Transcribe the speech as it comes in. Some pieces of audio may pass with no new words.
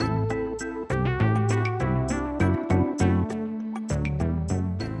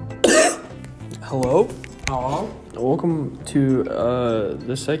Hello? Hello? Welcome to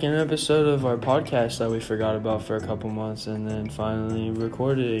the second episode of our podcast that we forgot about for a couple months and then finally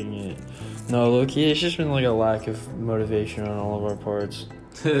recording it. No, low-key, it's just been like a lack of motivation on all of our parts.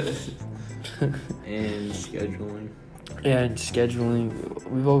 And scheduling. Yeah, and scheduling.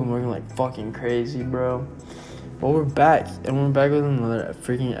 We've all been working like fucking crazy, bro. Well, we're back, and we're back with another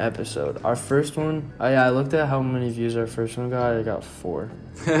freaking episode. Our first one, I looked at how many views our first one got. It got 4.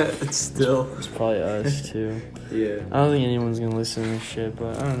 It's probably us, too. Yeah. I don't think anyone's gonna listen to this shit,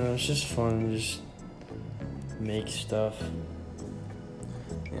 but I don't know. It's just fun to just make stuff.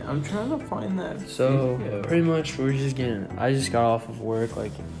 Yeah, I'm trying to find that. So, video. pretty much, I just got off of work,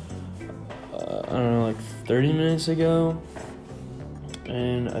 like, I don't know, like 30 minutes ago.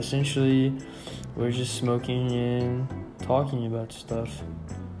 And essentially, we're just smoking and talking about stuff.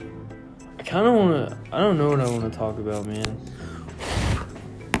 I don't know what I want to talk about, man.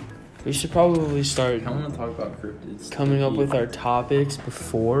 We should probably start I want to talk about cryptids. coming up with our topics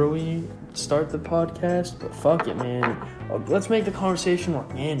before we start the podcast, but fuck it, man. Let's make the conversation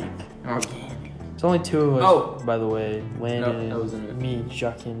organic. Organic. It's only 2 of us, Oh. by the way. Landon No, that wasn't it. and me,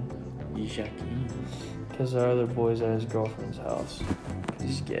 Jackin. Because our other boy's at his girlfriend's house. 'Cause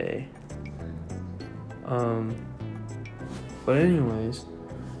he's gay. But anyways,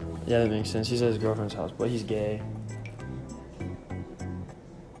 yeah, that makes sense. He's at his girlfriend's house, but he's gay.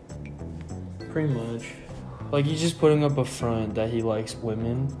 Pretty much. Like, he's just putting up a front that he likes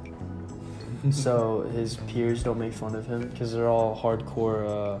women. So his peers don't make fun of him because they're all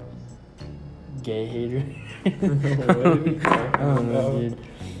hardcore gay haters. I don't know, dude.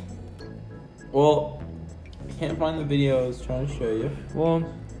 Well, I can't find the video I was trying to show you. Well,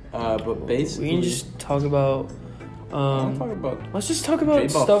 But basically, we can just talk about. I want to talk about. Let's just talk about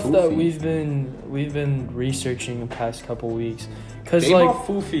J-Ball stuff that Foofy. we've been researching the past couple weeks. Cause J-Ball like,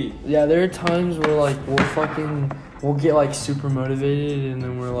 Foofy. yeah, there are times where like we'll get like super motivated, and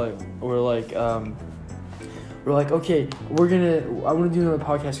then we're like, okay, I want to do another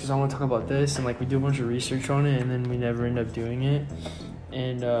podcast because I want to talk about this, and like we do a bunch of research on it, and then we never end up doing it,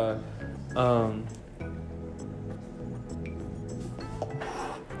 and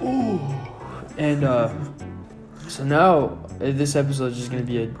so now this episode is just gonna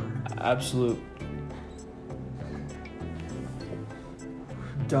be an absolute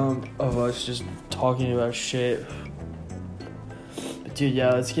dump of us just talking about shit. But dude,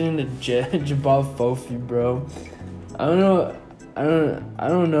 yeah, let's get into Jabal Fofi, bro. I don't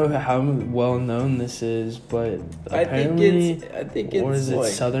know how well known this is, but apparently, I think it's what is it,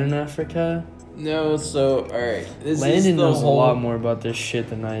 like, Southern Africa? No, so alright. Landon knows a lot more about this shit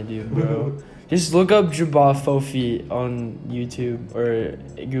than I do, bro. Just look up Jabal Fofi on YouTube or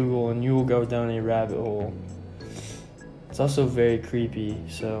Google, and you will go down a rabbit hole. It's also very creepy,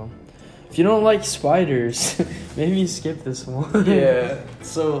 so if you don't like spiders, maybe skip this one. Yeah.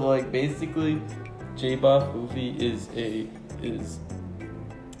 So like basically, J-Ball Foofy is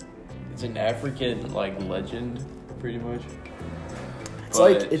an African like legend, pretty much.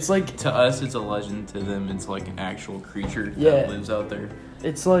 It's like to us it's a legend. To them it's like an actual creature Yeah. that lives out there.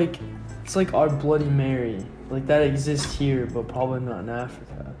 it's like our Bloody Mary, like that exists here, but probably not in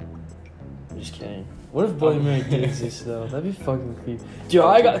Africa. I'm just kidding. What if Bloody Mary did exist though? That'd be fucking creepy. Dude,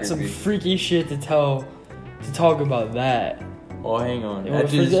 I got some freaky shit to talk about that. Oh, hang on.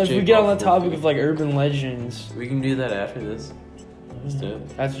 If we get on the topic of like urban legends, we can do that after this. Let's do it.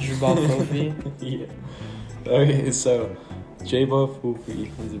 after Jabal Fofi. Yeah. Okay, so J-Ball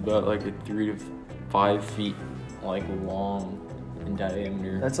Foofy is about like a 3 to 5 feet like long in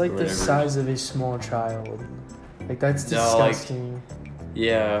diameter. That's like or the whatever. size of a small child. Like that's No, like- disgusting.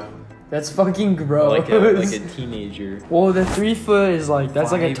 Yeah, That's fucking gross. like a teenager. Well, the 3 foot is like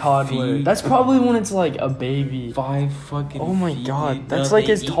that's like a 5 toddler. feet. That's probably when it's like a baby. 5 fucking. Oh my feet. god, No, that's like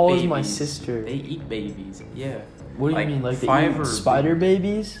they as eat tall as my babies. sister. They eat babies. Yeah. What do you like mean, like they 5 eat or spider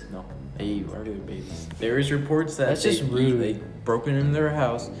babies? No, they eat regular babies. There is reports that That's just rude. they broken into their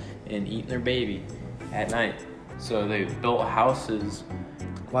house and eaten their baby at night. So they built houses.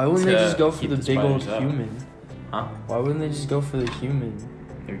 Why wouldn't they to just go for keep the the big old spiders out. human? Huh? Why wouldn't they just go for the human?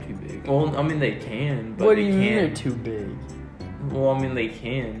 They're too big. Well, I mean they can, but What they do you mean can't. they're too big? Well, I mean they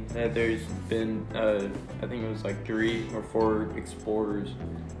can. There's been I think it was like 3 or 4 explorers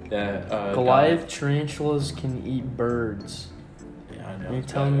that Goliath tarantulas can eat birds. Yeah, I know. You're it's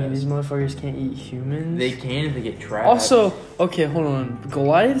telling me badass. these motherfuckers can't eat humans? They can if they get trapped. Also, okay, hold on.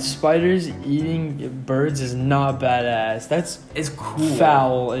 Goliath spiders eating birds is not badass. That's it's cool.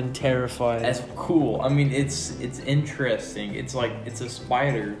 foul and terrifying. That's cool. I mean, it's interesting. It's like it's a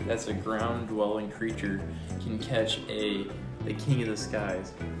spider that's a ground dwelling creature can catch a the king of the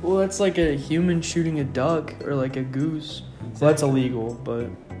skies. Well, that's like a human shooting a duck or like a goose. Well, that's illegal, but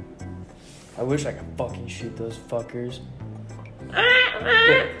I wish I could fucking shoot those fuckers.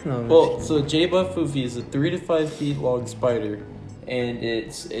 No, I'm Well, just so J-Buff Foofy is a 3 to 5 feet long spider, and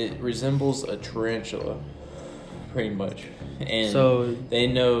it resembles a tarantula, pretty much. And So- they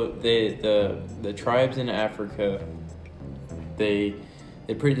know the tribes in Africa, they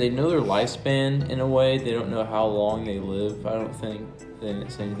know their lifespan in a way. They don't know how long they live. I don't think they didn't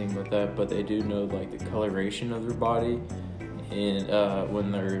say anything about that, but they do know like the coloration of their body, and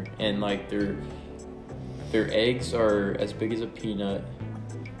when they're and like their eggs are as big as a peanut,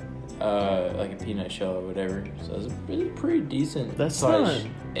 like a peanut shell or whatever. So it's a pretty decent That's sized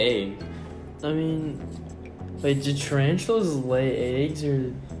not- egg. I mean, like, do tarantulas lay eggs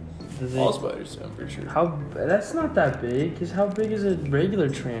or do they? All spiders, I'm pretty sure. How? That's not that big. Cause how big is a regular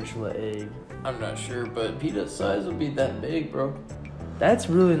tarantula egg? I'm not sure, but peanut size will be that big, bro. That's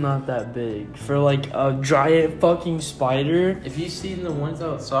really not that big for like a giant fucking spider. If you've seen the ones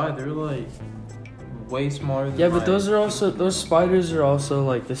outside, they're like way smaller than Yeah, but my those spiders are also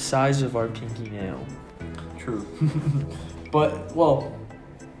like the size of our pinky nail. True. But, well,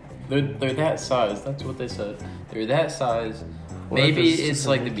 they're that size. That's what they said. They're that size. Well, Maybe that it's doesn't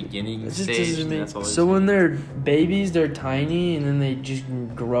like the make it- beginning It just stage. doesn't And make- that's all so when they're babies, they're tiny, and then they just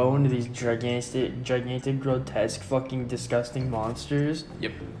grow into these gigantic, grotesque, fucking disgusting monsters.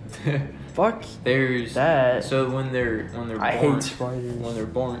 Yep. Fuck There's that. so when they're I born, hate spiders. when they're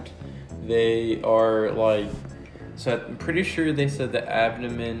born, they are like. So I'm pretty sure they said the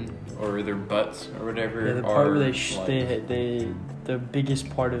abdomen or their butts or whatever. Yeah, the part are where like, they the biggest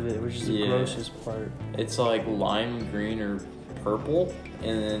part of it, which is the Yeah. grossest part. It's like lime green or purple,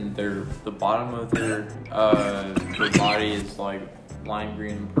 and then the bottom of their body is like lime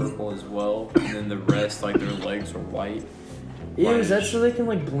green and purple as well, and then the rest, like their legs are white. Ew, is that Like- so they can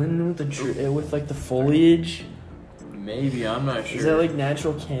like blend in with with like the foliage? Maybe, I'm not sure. Is that like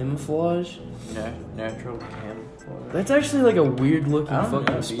natural camouflage? natural camouflage? That's actually like a weird looking I don't fucking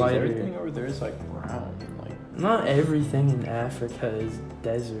know, because spider. everything over there is like brown. Like, Not everything in Africa is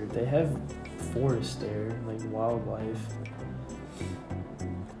desert. They have forests there, like wildlife.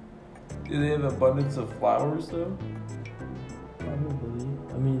 do they have abundance of flowers though? Probably.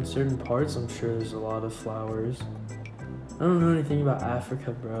 I mean, certain parts, I'm sure there's a lot of flowers. I don't know anything about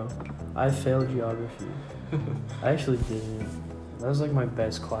Africa, bro. I failed geography. I actually didn't. That was like my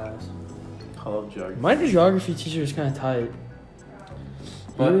best class. I love geography. My geography teacher was kind of tight.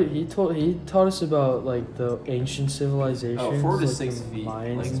 But- He taught us about like the ancient civilizations, 4 to like 6 the feet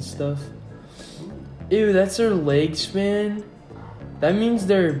Mayans wingspan. and stuff. Ew, that's their leg span. That means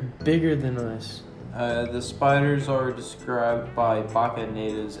they're bigger than us. The spiders are described by Baka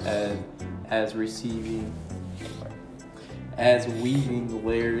natives as weaving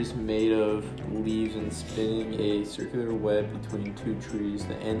layers made of leaves and spinning a circular web between two trees.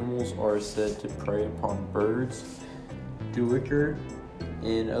 The animals are said to prey upon birds, duiker,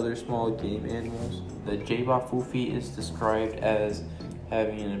 and other small game animals. The J-Ba Foofy is described as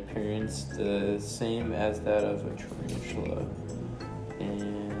having an appearance the same as that of a tarantula.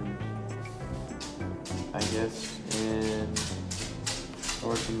 And I guess in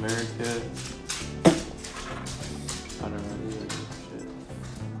North America, I don't know, these are shit.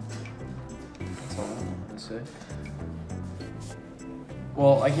 That's all I'm gonna say.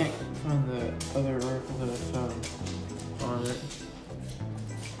 Well, I can't find the other article that I found on it.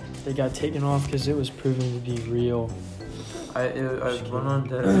 They got taken off because it was proven to be real. I went on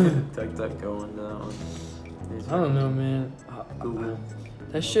DuckDuckGo and that one. I don't know, man. Google.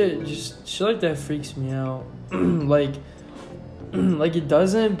 That shit like that freaks me out. like it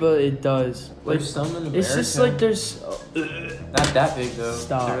doesn't, but it does. Like There's some in America. it's just like there's. Not that big though.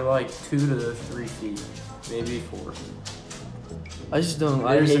 Stop. They're like 2 to 3 feet, maybe 4. I just don't.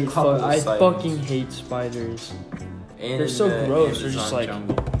 There's a couple of I sightings. fucking hate spiders. And They're in so the gross, they're Amazon just like-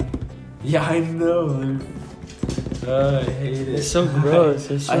 jungle. Yeah, I know. I hate it. They're so gross.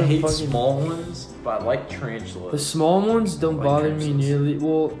 They're so I hate fucking. small ones, but I like tarantulas. The small ones don't Like bother me tarantulas. nearly.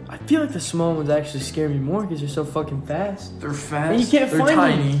 Well, I feel like the small ones actually scare me more because they're so fucking fast. They're fast. And you can't They're find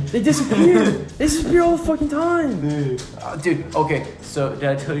tiny. them. They disappear. They disappear all the fucking time. Dude, okay, so did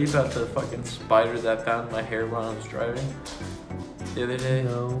I tell you about the fucking spider that found my hair while I was driving the other day?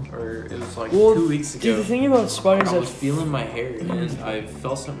 No. Or it was like Well, 2 weeks ago. Dude, the thing about spiders I that was feeling my hair and I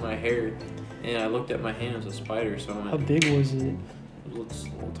felt something in my hair and I looked at my hand, it was a spider, so I how went, big was it? it looks a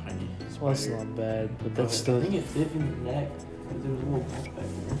little tiny. Well, that's spider. not bad, but that's I still think it fit in the neck. There was a little bump back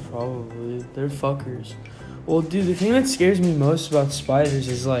there. probably they're fuckers. Well, dude, the thing that scares me most about spiders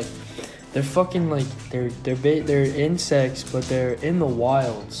is like they're fucking like they're insects, but they're in the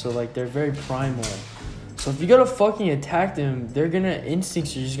wild, so like they're very primal. So if you gotta fucking attack them,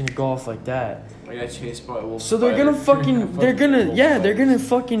 instincts are just gonna go off like that. I got chased by a wolf. So they're gonna they're gonna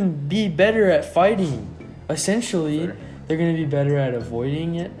fucking be better at fighting. Essentially, Sure. they're gonna be better at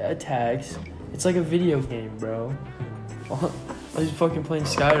avoiding attacks. It's like a video game, bro. I'm fucking playing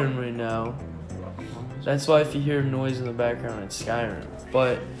Skyrim right now. That's why if you hear noise in the background, it's Skyrim.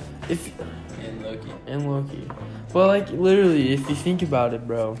 But and Loki. But like literally, if you think about it,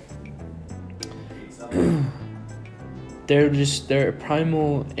 bro, they're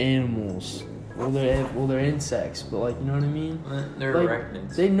primal animals. Well, they're insects, but like, you know what I mean? They're like,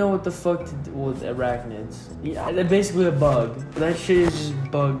 arachnids. They know what the fuck to do with arachnids. Yeah, they're basically a bug. That shit is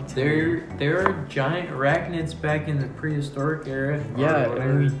just bug. There are giant arachnids back in the prehistoric era. Yeah,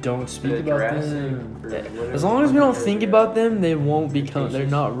 and we don't speak about them. Whatever. As long as we don't think about them, they won't become. They're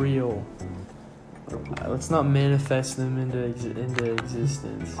not real. Let's not manifest them into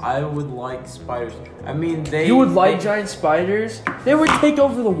existence. I would like spiders. I mean, You would like giant spiders? They would take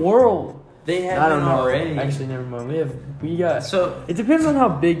over the world. They have I don't know. already. Actually, never mind. We got. So It depends on how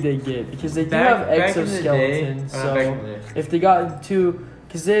big they get, because they do have back in the day- exoskeletons. back So in the day. if they got into,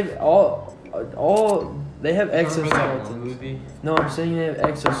 because they've all they have Remember that one exoskeletons. movie? No, I'm saying they have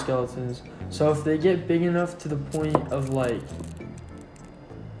exoskeletons. So if they get big enough to the point of like,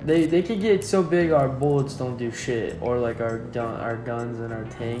 they could get so big our bullets don't do shit, or like our guns and our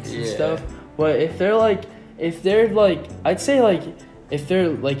tanks and Yeah. stuff. But if they're like, I'd say like, if they're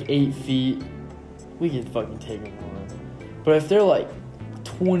like 8 feet, we can fucking take them on. But if they're like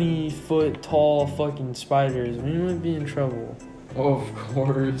 20-foot tall fucking spiders, we might be in trouble. Oh, of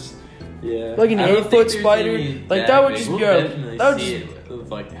course. Yeah. Like an I don't 8-foot think there's spider, any like that would big. just We'll be our. definitely That would see just, it with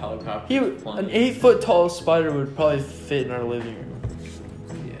like helicopters. an flying. 8-foot tall spider would probably fit in our living room,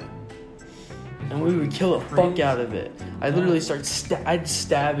 Yeah. and we would kill the fuck out of it. I'd literally I'd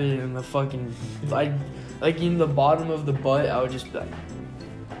stab it in the fucking, like in the bottom of the butt. I would just be like,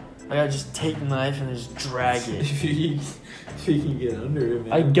 I gotta just take the knife and just drag it. if you can get under it,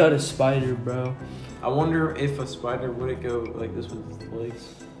 man. I gut a spider, bro. I wonder if a spider would it go like this with its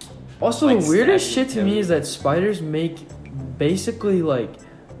legs. Also, Like the weirdest stabbing shit to me together. is that spiders make basically like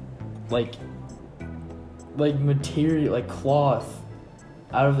material, like cloth,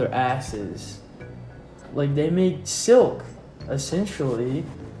 out of their asses. Like they make silk, essentially.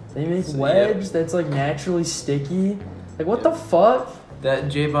 They make So, webs that's like naturally sticky. Like what the fuck? That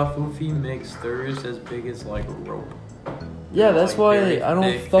J Bafufi makes theirs as big as like a rope. Yeah, that's Like, why very I don't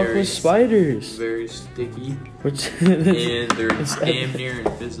thick, fuck very with spiders. Very sticky, Which and they're This damn near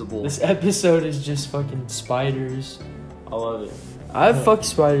invisible. this episode is just fucking spiders. I love it. I fuck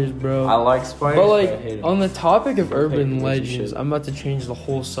spiders, bro. I like spiders, But I like hate 'em. on the topic of They're urban taking legends, shit. I'm about to change the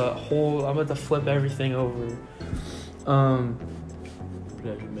whole. I'm about to flip everything over.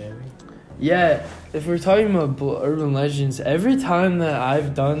 Yeah, if we're talking about urban legends, every time that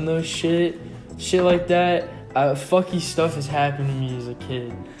I've done those shit like that, fucky stuff has happened to me as a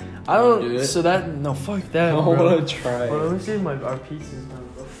kid. I don't. Do it? So that no, fuck that. I bro. wanna try. Bro, let me see if our pizza's done.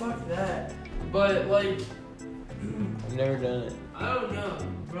 But fuck that. But like, I've never done it. I don't know,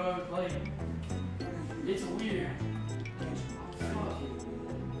 bro. Like, it's weird.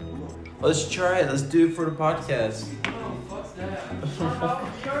 Let's try it. Let's do it for the podcast. No, fuck that.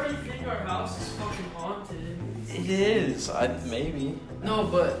 We already think our house is fucking haunted. It is. Maybe. No,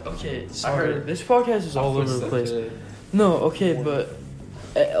 but okay. Sorry. This podcast is all over the place. No, okay, but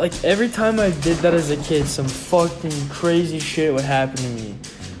like every time I did that as a kid, some fucking crazy shit would happen to me.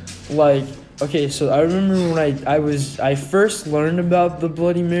 Like, okay, so I remember when I first learned about the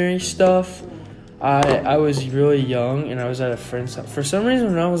Bloody Mary stuff. I was really young and I was at a friend's house. For some reason,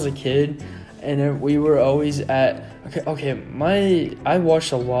 when I was a kid, and we were always at I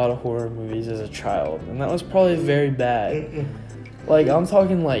watched a lot of horror movies as a child, and that was probably very bad. Like I'm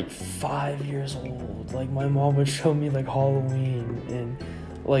talking like 5 years old. Like my mom would show me like Halloween and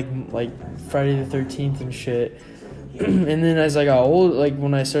like Friday the 13th and shit. And then as I got old, like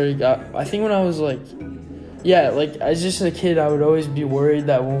when I started, I think when I was like, yeah, like as just a kid, I would always be worried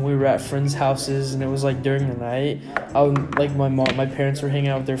that when we were at friends' houses and it was like during the night, I would like my parents were hanging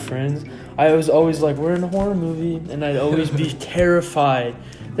out with their friends. I was always like, we're in a horror movie, and I'd always be terrified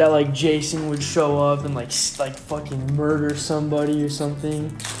that like Jason would show up and like fucking murder somebody or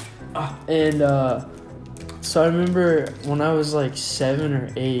something. And so I remember when I was like 7 or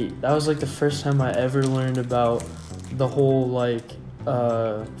 8, that was like the first time I ever learned about the whole like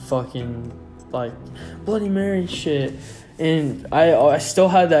fucking like Bloody Mary shit. And I still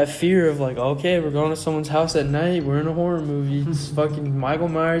had that fear of like, okay, we're going to someone's house at night. We're in a horror movie. It's fucking Michael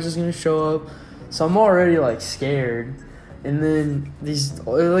Myers is gonna show up. So I'm already like scared. And then it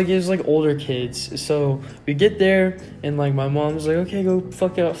was like older kids. So we get there and like my mom's like, okay, go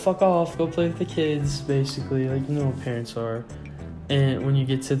fuck off, go play with the kids, basically. Like, you know what parents are. And when you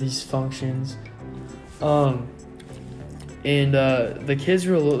get to these functions, and the kids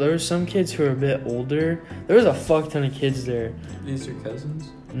were there were some kids who were a bit older. There was a fuck ton of kids there. These are cousins?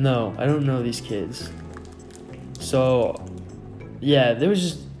 No, I don't know these kids. So, yeah, there was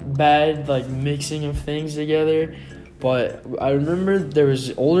just bad like mixing of things together. But I remember there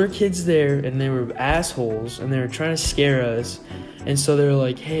was older kids there, and they were assholes, and they were trying to scare us. And so they were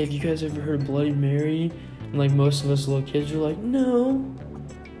like, "Hey, have you guys ever heard of Bloody Mary?" And like most of us little kids were like, "No,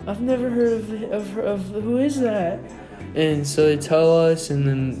 I've never heard of who is that?" And so they tell us, and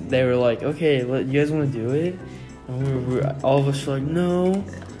then they were like, "Okay, you guys want to do it?" And we were all of us were like, "No."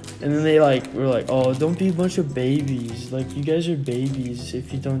 And then they were like, "Oh, don't be a bunch of babies. Like, you guys are babies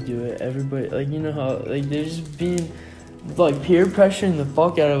if you don't do it." Everybody, like, you know how, like, they're just being, like, peer pressuring the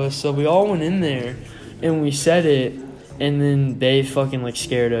fuck out of us. So we all went in there, and we said it, and then they fucking, like,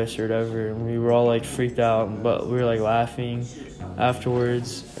 scared us or whatever. And we were all, like, freaked out, but we were, like, laughing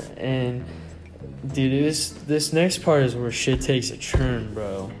afterwards. And, dude, this next part is where shit takes a turn,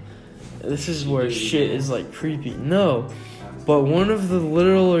 bro. This is where shit is, like, creepy. No. But one of the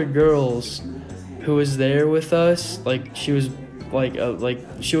littler girls who was there with us, like, she was,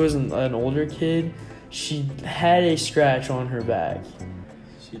 she wasn't an older kid. She had a scratch on her back.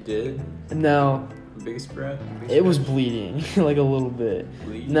 She did? Now, big scratch? It was bleeding, like a little bit.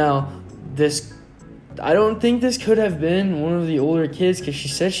 Bleeding? Now, I don't think this could have been one of the older kids because she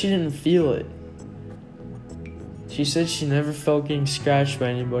said she didn't feel it. She said she never felt getting scratched by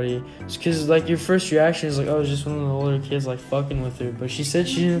anybody. It's because, like, your first reaction is like, oh, it's just one of the older kids, like, fucking with her. But she said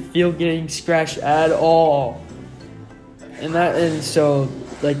she didn't feel getting scratched at all. And so,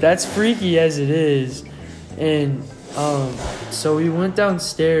 like, that's freaky as it is. And, so we went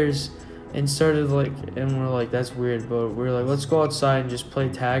downstairs and started, like, and we're like, that's weird. But we're like, let's go outside and just play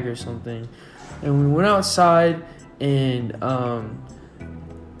tag or something. And we went outside and,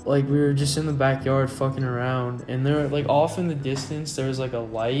 like, we were just in the backyard fucking around, and there, like, off in the distance, there was, like, a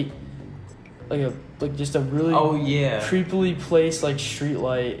light, like just a really creepily placed, like, street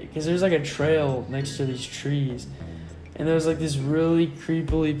light, because there's, like, a trail next to these trees, and there was, like, this really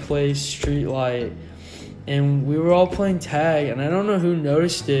creepily placed street light, and we were all playing tag, and I don't know who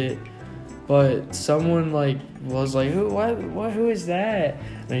noticed it, but someone, like, was like, who is that?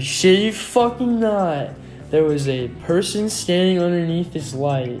 And I shit you fucking not. There was a person standing underneath this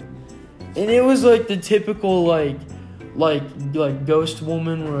light, and it was like the typical like ghost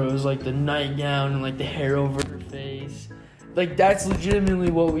woman where it was like the nightgown and like the hair over her face. Like, that's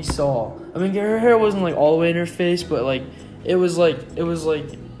legitimately what we saw. I mean, her hair wasn't like all the way in her face, but like it was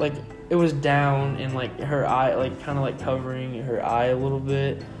down, and like her eye, like kind of like covering her eye a little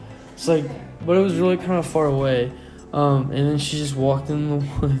bit. It's like, but it was really kind of far away. And then she just walked in the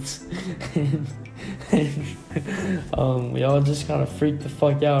woods, and we all just kind of freaked the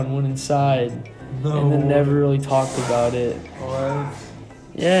fuck out and went inside. No. And then never really talked about it. What?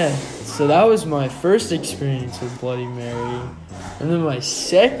 Yeah, so that was my first experience with Bloody Mary. And then my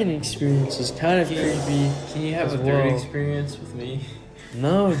second experience was kind of creepy. Can you have a third experience with me?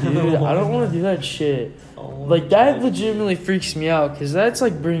 No, dude, I don't want to do that shit. Like, that legitimately freaks me out, because that's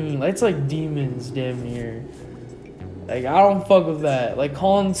like demons damn near. Like, I don't fuck with that. Like,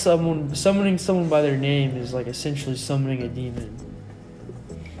 summoning someone by their name is like essentially summoning a demon.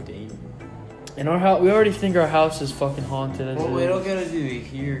 In our house, we already think our house is fucking haunted. As we don't gotta do it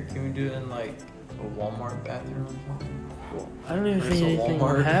here. Can we do it in like a Walmart bathroom or something? I don't even think anything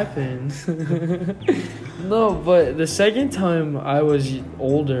would happen. No, but the second time I was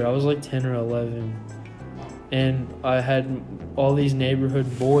older, I was like 10 or 11. And I had all these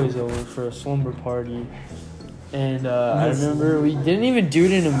neighborhood boys over for a slumber party. And I remember we didn't even do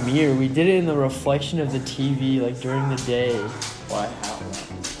it in a mirror. We did it in the reflection of the TV, like, during the day. Why? How?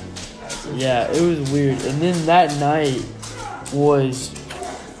 Yeah, it was weird. And then that night was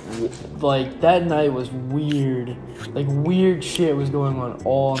weird. Like, weird shit was going on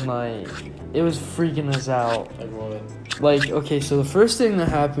all night. It was freaking us out. Like what? Like, okay, so the first thing that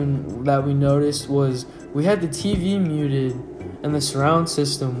happened that we noticed was we had the TV muted and the surround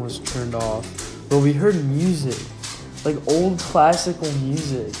system was turned off. But we heard music. Like, old classical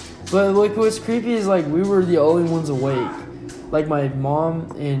music. But, like, what's creepy is, like, we were the only ones awake. Like, my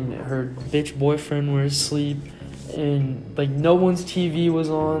mom and her bitch boyfriend were asleep, and, like, no one's TV was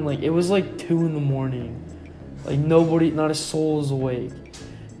on. Like, it was, like, 2 in the morning. Like nobody, not a soul was awake.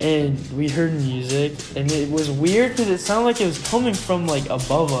 And we heard music, and it was weird because it sounded like it was coming from like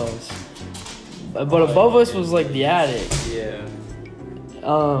above us. But above us was like the attic. Yeah.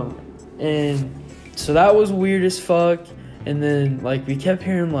 And so that was weird as fuck. And then like we kept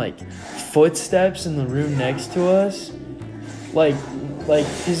hearing like footsteps in the room next to us. Like,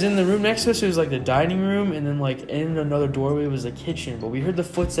 cause in the room next to us it was like the dining room, and then like in another doorway was the kitchen. But we heard the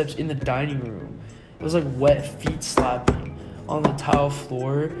footsteps in the dining room. It was like wet feet slapping on the tile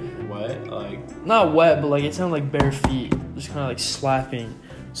floor. Wet? Like... Not wet, but like it sounded like bare feet. Just kind of like slapping.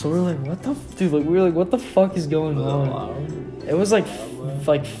 So we were like, what the... Dude, like, we were like, what the fuck is going on? It was like,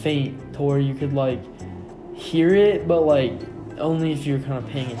 like faint to where you could like hear it, but like only if you were kind of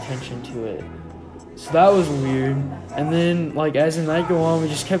paying attention to it. So that was weird. And then like as the night go on, we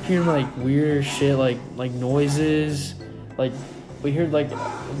just kept hearing like weird shit, like noises. Like we heard like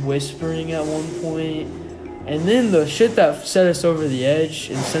whispering at one point. And then the shit that set us over the edge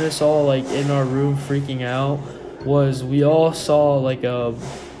and sent us all like in our room freaking out was we all saw like a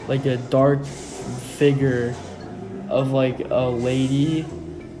dark figure of like a lady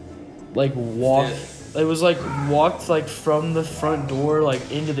like walk. It was like walked like from the front door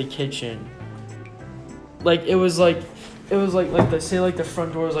like into the kitchen. Like it was like the say like the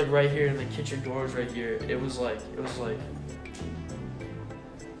front door is like right here and the kitchen door is right here. It was like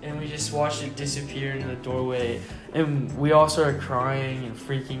and we just watched it disappear into the doorway, and we all started crying and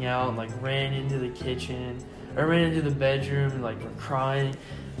freaking out and like ran into the kitchen. I ran into the bedroom and like we're crying.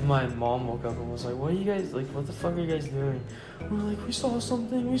 And my mom woke up and was like, "What are you guys like? What the fuck are you guys doing?" We're like, "We saw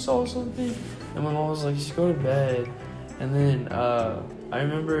something. And my mom was like, "Just go to bed." And then I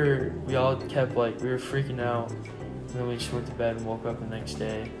remember we all kept like we were freaking out, and then we just went to bed and woke up the next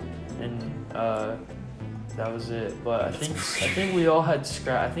day, and that was it. But I think we all had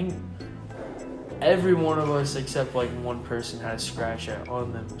scratch. I think every one of us except like one person had a scratch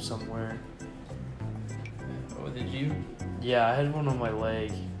on them somewhere. Oh, did you? Yeah, I had one on my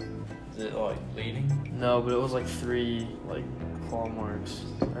leg. Is it like bleeding? No, but it was like 3 like claw marks,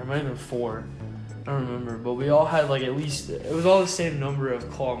 or it might have been 4. I don't remember. But we all had like at least it was all the same number of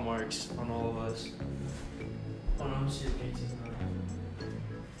claw marks on all of us. Oh no, I'm see the paintings now.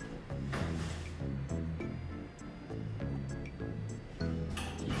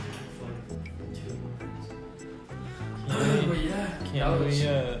 Can we do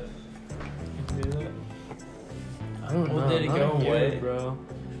that? I don't know. Well, did it go away, bro?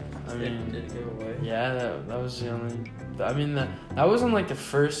 I mean, did it go away? Yeah, that was the only. I mean, that wasn't like the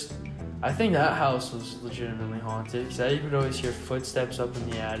first. I think that house was legitimately haunted because I could always hear footsteps up in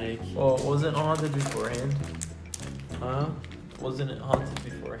the attic. Well, wasn't it haunted beforehand? Huh? Wasn't it haunted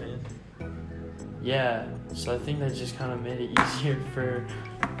beforehand? Yeah, so I think that just kind of made it easier for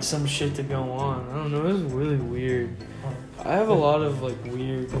some shit to go on. I don't know, it was really weird. I have a lot of like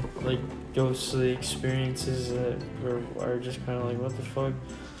weird, like ghostly experiences that are just kind of like, what the fuck?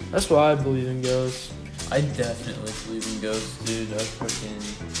 That's why I believe in ghosts. I definitely believe in ghosts, dude. I fucking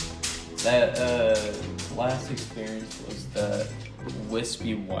that last experience was that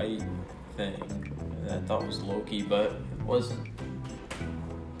wispy white thing that I thought was Loki, but it wasn't.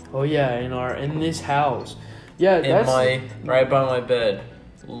 Oh yeah, in this house. Yeah, that's right by my bed.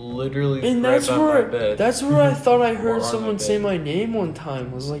 Literally and right by my bed. That's where I thought I heard Or on someone my say bed. my name one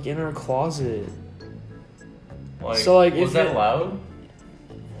time. Was like in our closet. Like, so like was that loud?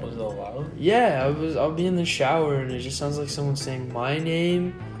 Was it loud? Yeah, I'll be in the shower and it just sounds like someone saying my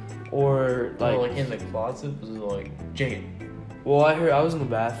name, or like like in the closet. Was it like Jane? Well, I was in the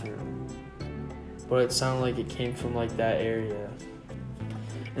bathroom, but it sounded like it came from like that area.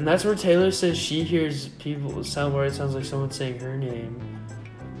 And that's where Taylor says she hears people sound where it sounds like someone saying her name.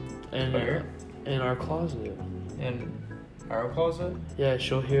 And Where? In our closet. In our closet? Yeah,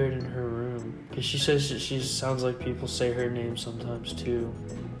 she'll hear it in her room. Because she says she sounds like people say her name sometimes too.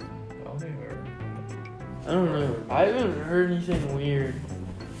 I don't know. I haven't heard anything weird.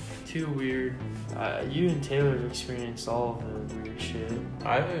 Too weird. You and Taylor have experienced all of the weird shit.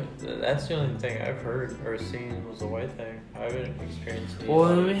 I haven't. That's the only thing I've heard or seen was the white thing. I haven't experienced it. Well,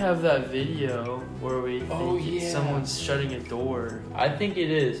 then we have that video where we think yeah. someone's shutting a door. I think it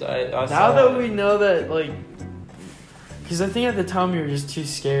is. I Now saw that it. we know that, like, because I think at the time we were just too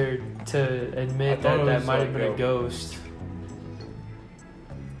scared to admit thought it that was might have like been a ghost.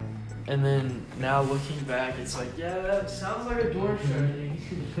 And then now looking back, it's like, yeah, that sounds like a door shutting.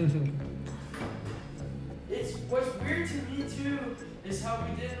 It's what's weird to me too is how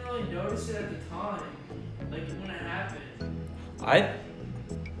we didn't really notice it at the time, like when it happened.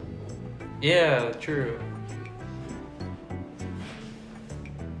 Yeah, true.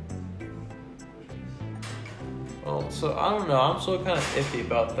 So I don't know. I'm still kind of iffy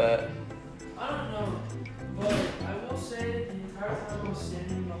about that. I don't know, but I will say the entire time I was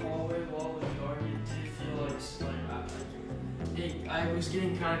standing in the hallway while it was dark, it did feel like I was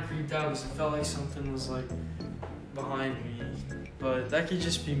getting kind of creeped out because it felt like something was like behind me. But that could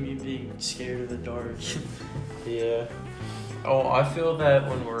just be me being scared of the dark. Yeah. Oh, I feel that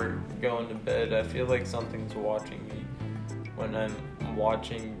when we're going to bed, I feel like something's watching me when I'm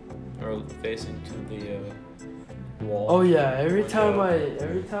watching or facing to the wall. Oh yeah, every time I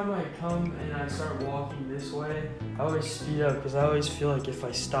come and I start walking this way, I always speed up because I always feel like if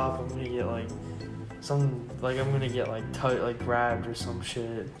I stop, I'm gonna get like I'm gonna get like grabbed or some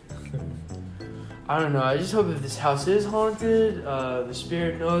shit. I don't know. I just hope if this house is haunted, the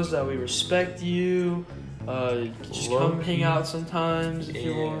spirit knows that we respect you. Just come hang out sometimes if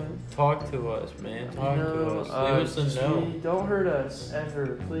you want. Talk to us, man. Talk to us. Leave us a note. Don't hurt us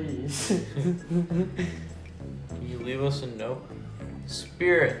ever, please. Can you leave us a note?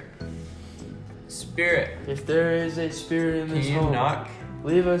 Spirit. If there is a spirit in this home, home, knock?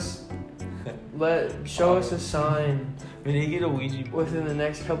 Leave us. Show us a sign. We need to get a Ouija board within the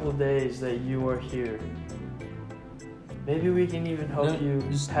next couple of days that you are here. Maybe we can even help you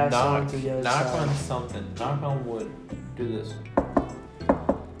pass on to the other side. Knock on something. Knock on wood. Do this.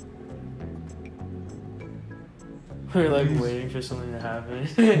 We're like waiting for something to happen.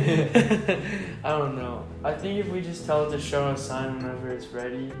 I don't know. I think if we just tell it to show us a sign whenever it's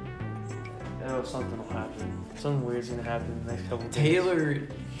ready, something will happen. Something weird's gonna happen in the next couple of days.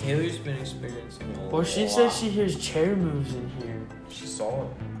 Taylor's been experiencing a lot. Well, she says she hears chair moves in here. She saw it.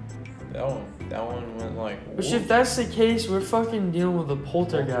 That one went like. Which, if that's the case, we're fucking dealing with a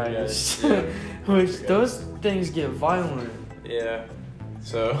poltergeist. Yeah. Which those things get violent. Yeah.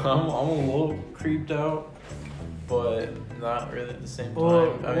 So I'm a little creeped out, but not really at the same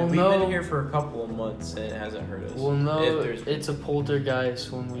time. I mean, we've been here for a couple of months and it hasn't hurt us. We'll know it's a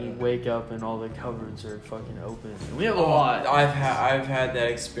poltergeist when we wake up and all the cupboards are fucking open. And we have a lot. I've had that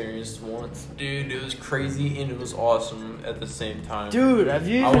experience once, dude. It was crazy and it was awesome at the same time. Dude, have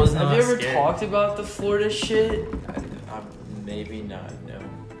you ever talked about the Florida shit? Maybe not. No.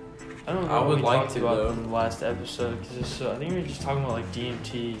 I don't know. I would like to about though. In the last episode because I think we were just talking about like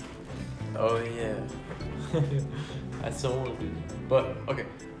DMT. Oh yeah. I still want to do that. But okay.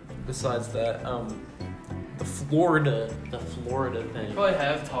 Besides that, the Florida thing. We probably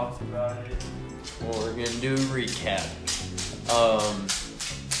have talked about it. Well, we're gonna do a recap.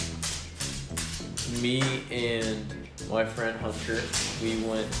 Me and my friend Hunter, we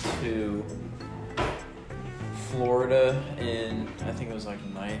went to Florida in, I think it was like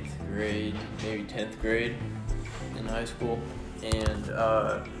 9th grade, maybe 10th grade in high school, and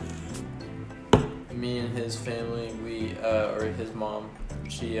me and his family, or his mom,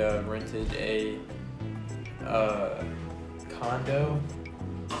 she rented a condo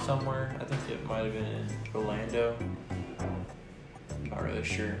somewhere. I think it might have been in Orlando. Not really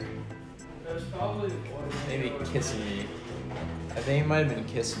sure. It was probably maybe Kissimmee. I think it might have been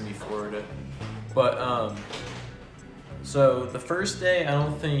Kissimmee, Florida. But so the first day,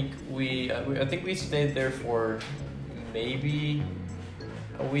 I think we stayed there for maybe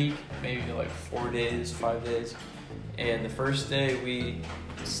a week, maybe like 4 days, 5 days. And the first day we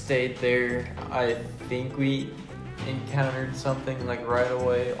stayed there, I think we encountered something like right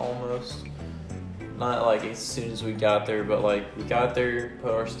away almost. Not like as soon as we got there, but like we got there,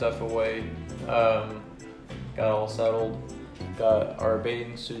 put our stuff away, got all settled, got our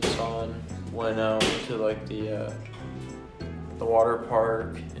bathing suits on, went out to like the water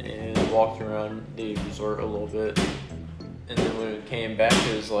park and walked around the resort a little bit. And then when we came back,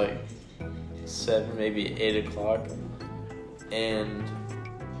 it was like 7, maybe 8 o'clock. And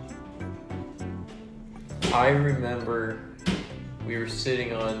I remember we were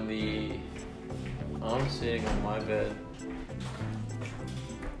sitting on I'm sitting on my bed.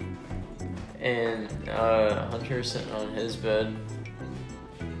 And Hunter's sitting on his bed.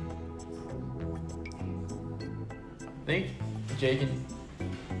 I think Jacob.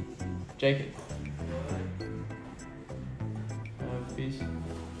 Peace.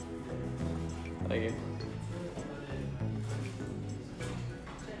 Thank you.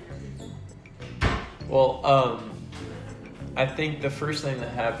 Well, I think the first thing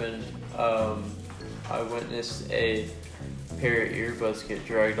that happened, I witnessed a pair of earbuds get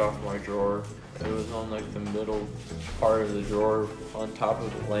dragged off my drawer. It was on like the middle part of the drawer on top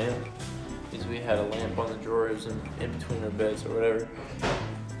of the lamp. Because we had a lamp on the drawer, it was in between our beds or whatever.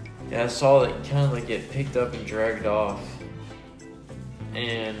 Yeah, I saw it kind of like get picked up and dragged off.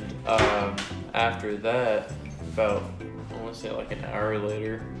 And after that, about, I want to say like an hour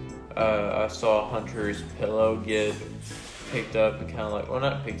later, I saw Hunter's pillow get picked up and kind of like, well,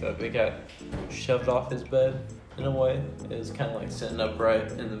 not picked up, it got shoved off his bed in a way. It was kind of like sitting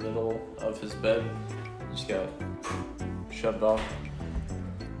upright in the middle of his bed. It just got shoved off.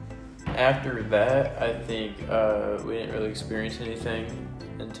 After that, I think we didn't really experience anything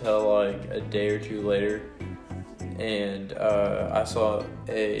until like a day or two later. And I saw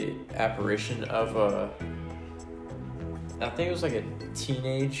a apparition of I think it was like a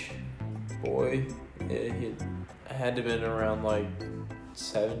teenage boy. He had to have been around like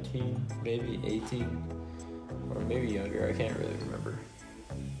 17, maybe 18, or maybe younger. I can't really remember.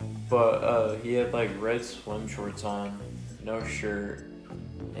 But he had like red swim shorts on, no shirt,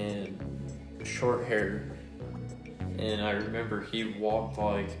 and short hair. And I remember he walked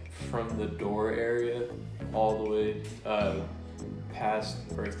like from the door area all the way past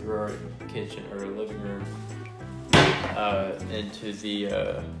or through our kitchen or living room into the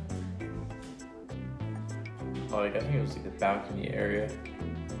like I think it was like the balcony area,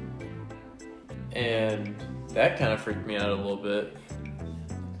 and that kind of freaked me out a little bit.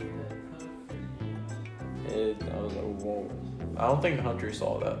 I was like, whoa. I don't think Hunter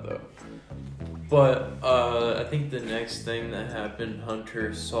saw that though. But I think the next thing that happened,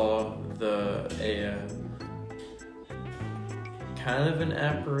 Hunter saw a kind of an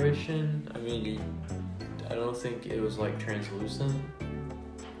apparition. I mean, I don't think it was like translucent.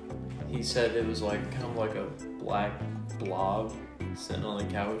 He said it was like kind of like a black blob sitting on the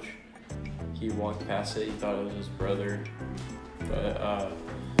couch. He walked past it. He thought it was his brother, but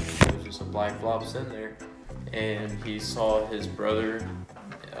it was just a black blob sitting there. And he saw his brother.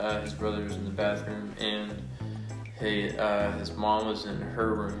 His brother was in the bathroom, and his mom was in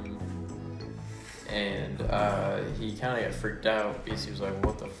her room. And he kind of got freaked out because he was like,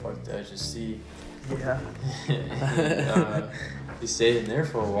 "What the fuck did I just see?" Yeah. And, he stayed in there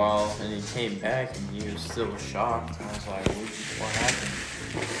for a while, and he came back, and he was still shocked. And I was like, "What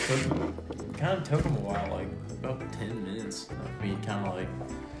happened?" It kind of took him a while, like about 10 minutes of me kind of like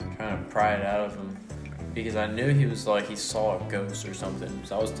trying to pry it out of him, because I knew he was like he saw a ghost or something.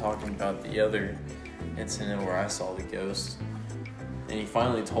 So I was talking about the other incident where I saw the ghost, and he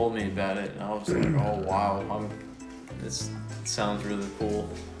finally told me about it, and I was like, "Oh wow, this sounds really cool."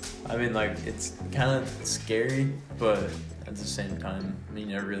 I mean, like, it's kind of scary, but at the same time, you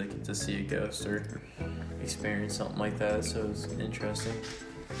never really get to see a ghost or experience something like that, so it's interesting.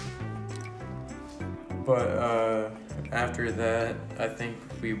 But after that, I think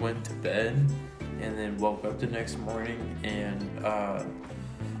we went to bed and then woke up the next morning, and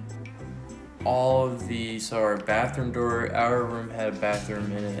so our bathroom door, our room had a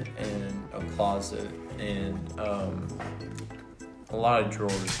bathroom in it and a closet and a lot of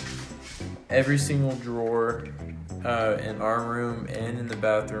drawers. Every single drawer in our room and in the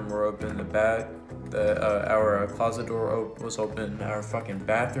bathroom were open. Our closet door was open. Our fucking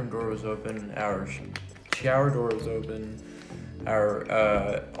bathroom door was open. Our shower door was open.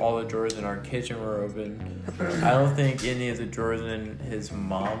 All the drawers in our kitchen were open. I don't think any of the drawers in his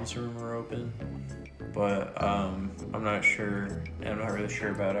mom's room were open, but I'm not sure. I'm not really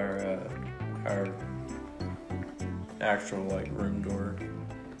sure about our actual like room door.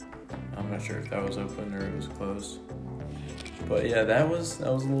 I'm not sure if that was open or it was closed. But yeah, that was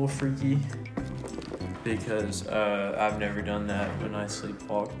a little freaky, because I've never done that when I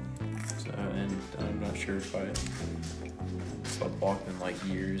sleepwalk. So, and I'm not sure if I sleepwalked in like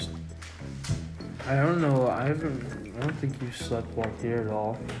years. I don't know. I don't think you sleepwalked here at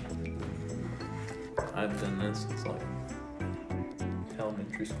all. I've done this since like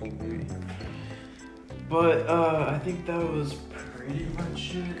elementary school, maybe. But I think that was pretty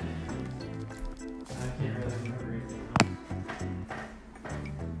much it. I can't really remember anything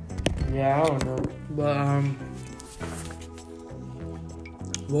else. Yeah, I don't know. But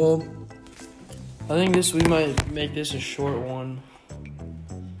well, I think we might make this a short one.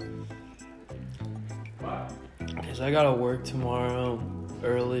 Why? Because I gotta work tomorrow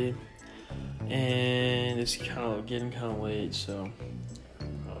early, and it's getting kind of late, so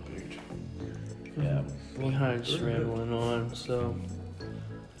Yeah. we're kind of just rambling on. So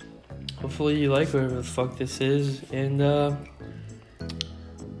hopefully you like whatever the fuck this is, and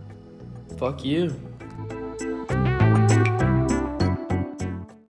fuck you.